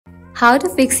How to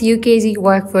fix UKG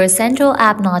Workforce Central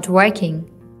app not working.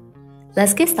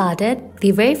 Let's get started. The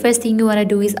very first thing you want to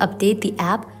do is update the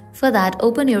app. For that,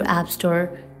 open your App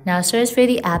Store. Now search for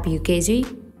the app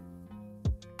UKG.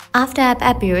 After app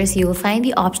appears, you will find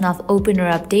the option of open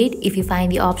or update. If you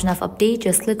find the option of update,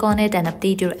 just click on it and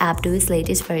update your app to its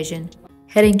latest version.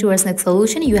 Heading towards next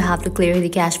solution, you have to clear the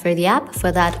cache for the app.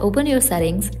 For that, open your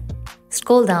settings.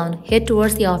 Scroll down, head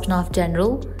towards the option of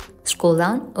general. Scroll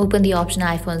down, open the option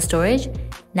iPhone storage.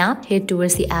 Now head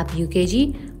towards the app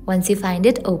UKG. Once you find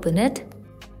it, open it.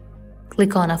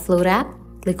 Click on Upload app.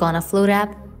 Click on Upload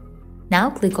app. Now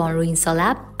click on Reinstall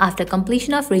app. After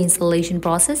completion of reinstallation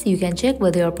process, you can check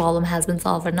whether your problem has been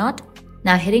solved or not.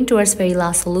 Now heading towards very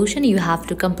last solution, you have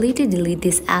to completely delete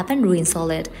this app and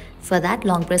reinstall it. For that,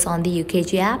 long press on the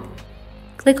UKG app.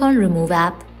 Click on Remove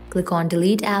app. Click on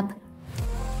Delete app.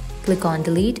 Click on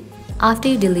Delete. After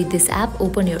you delete this app,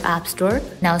 open your App Store.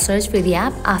 Now search for the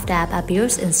app. After app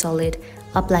appears, install it.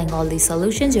 Applying all these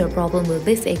solutions, your problem will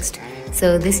be fixed.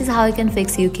 So this is how you can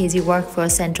fix UKG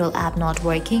Workforce Central app not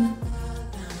working.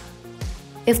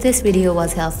 If this video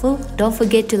was helpful, don't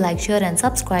forget to like, share and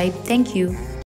subscribe. Thank you.